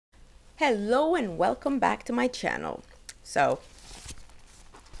Hello and welcome back to my channel. So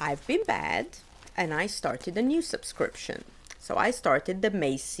I've been bad and I started a new subscription. So I started the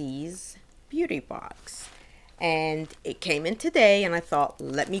Macy's beauty box and it came in today, and I thought,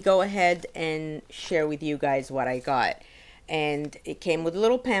 let me go ahead and share with you guys what I got. And it came with a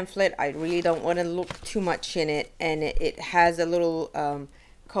little pamphlet. I really don't want to look too much in it, and it has a little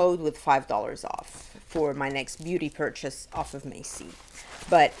code with $5 off for my next beauty purchase off of Macy.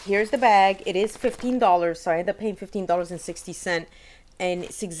 But here's the bag. It is $15, so I ended up paying $15.60, and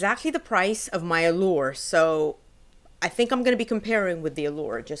it's exactly the price of my Allure. So I think I'm going to be comparing with the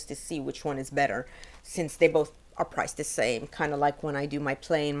Allure just to see which one is better, since they both are priced the same. Kind of like when I do my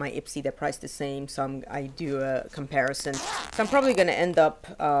Play and my Ipsy, they're priced the same, so I do a comparison. So I'm probably going to end up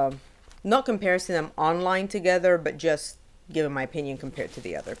not comparing them online together, but just giving my opinion compared to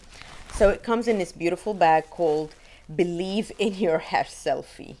the other. So it comes in this beautiful bag called Believe in Your Hair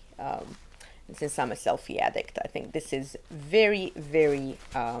Selfie. And since I'm a selfie addict, I think this is very, very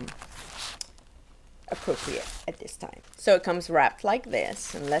appropriate at this time. So it comes wrapped like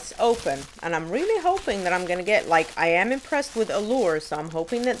this, and let's open. And I'm really hoping that I'm gonna get, like, I am impressed with Allure, so I'm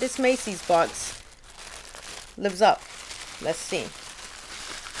hoping that this Macy's box lives up. Let's see.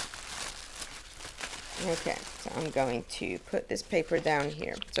 Okay, so I'm going to put this paper down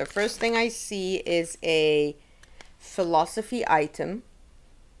here. So first thing I see is a philosophy item.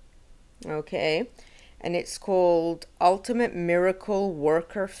 Okay, and it's called Ultimate Miracle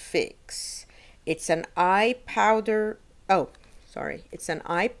Worker Fix. It's an eye powder, it's an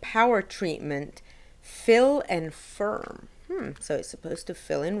eye power treatment, fill and firm. So it's supposed to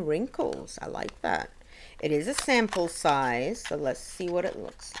fill in wrinkles. I like that. It is a sample size, so let's see what it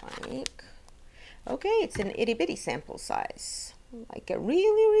looks like. Okay, it's an itty bitty sample size, like a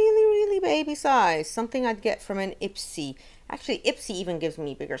really baby size, something I'd get from an Ipsy. Actually, Ipsy even gives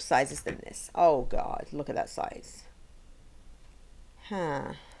me bigger sizes than this. Oh God, look at that size.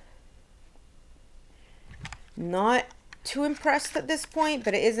 Not too impressed at this point,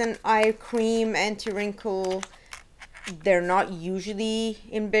 but it is an eye cream, anti-wrinkle. They're not usually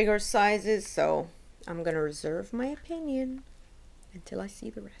in bigger sizes, so I'm gonna reserve my opinion until I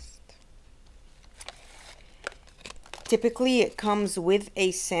see the rest. Typically it comes with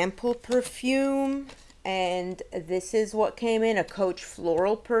a sample perfume, and this is what came in, a Coach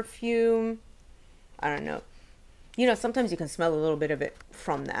floral perfume. I don't know. You know, sometimes you can smell a little bit of it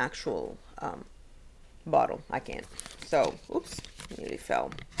from the actual bottle. I can't. So, oops, nearly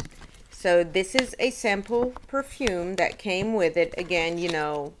fell. So this is a sample perfume that came with it. Again, you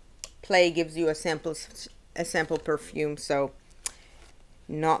know, Play gives you a sample perfume, so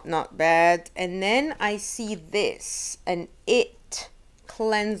not bad. And then I see this, an It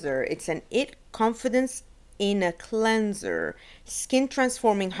cleanser. It's an It Confidence in a Cleanser, skin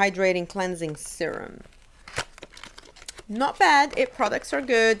transforming hydrating cleansing serum. Not bad. It products are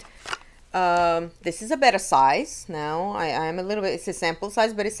good. This is a better size. Now I am a little bit, it's a sample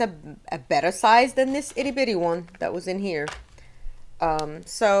size, but it's a better size than this itty bitty one that was in here.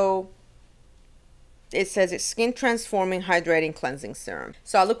 So it says it's skin transforming hydrating cleansing serum.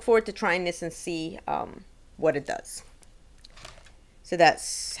 So I look forward to trying this and see what it does. So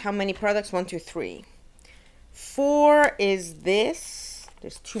that's how many products? 1, 2, 3. 4 is this.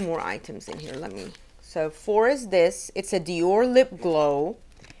 There's 2 more items in here. So 4 is this. It's a Dior lip glow,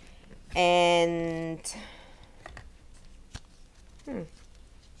 and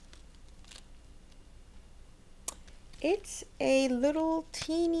it's a little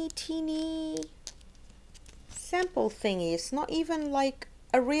teeny sample thingy. It's not even like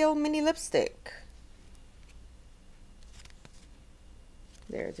a real mini lipstick.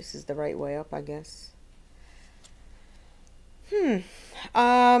 There, this is the right way up, I guess.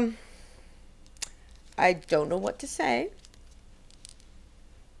 I don't know what to say.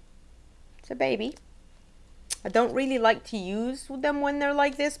 It's a baby. I don't really like to use them when they're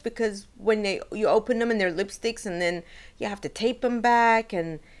like this, because when you open them and they're lipsticks, and then you have to tape them back,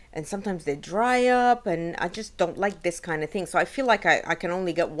 and sometimes they dry up, and I just don't like this kind of thing. So I feel like I can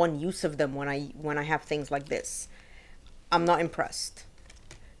only get one use of them when I have things like this. I'm not impressed.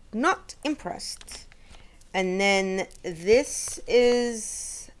 Not impressed. And then this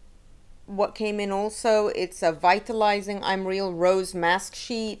is what came in also. It's a Vitalizing I'm Real Rose Mask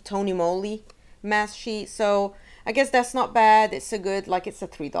Sheet, Tony Moly mask sheet. So I guess that's not bad. It's a good, like, it's a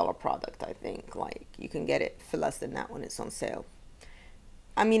 $3 product, I think. Like, you can get it for less than that when it's on sale.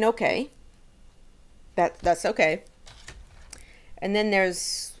 I mean, okay. That's okay. And then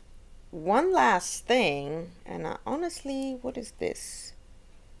there's one last thing, and honestly, what is this?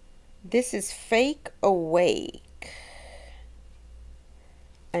 This is Fake Awake.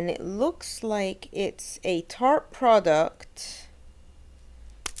 and it looks like it's a Tarte product.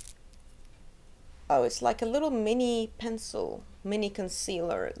 Oh, it's like a little mini pencil, mini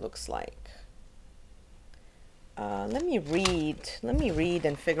concealer, it looks like. Let me read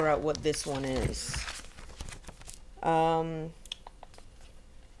and figure out what this one is. A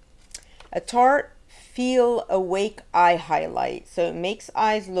Tarte Feel Awake Eye Highlight. So it makes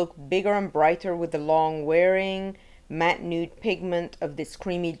eyes look bigger and brighter with the long wearing matte nude pigment of this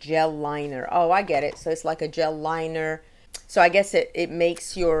creamy gel liner. Oh, I get it. So it's like a gel liner. So I guess it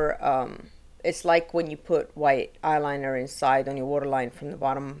makes your, it's like when you put white eyeliner inside on your waterline from the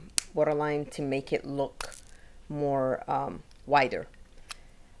bottom waterline to make it look more wider.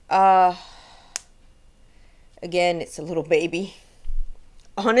 Again, it's a little baby.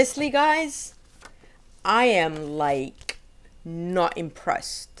 Honestly, guys, I am like not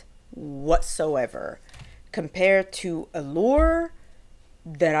impressed whatsoever compared to Allure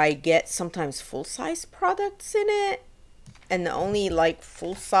that I get sometimes full-size products in it, and the only like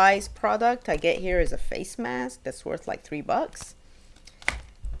full-size product I get here is a face mask that's worth like $3.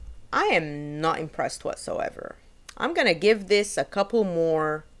 I am not impressed whatsoever. I'm gonna give this a couple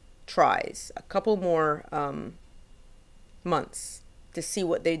more tries, a couple more months to see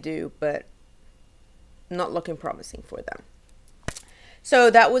what they do, but not looking promising for them. So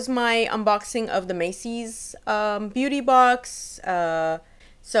that was my unboxing of the Macy's beauty box.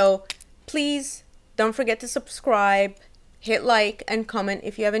 So please don't forget to subscribe, hit like and comment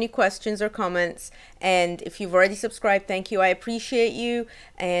if you have any questions or comments. And if you've already subscribed, thank you. I appreciate you,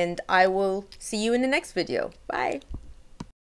 and I will see you in the next video. Bye.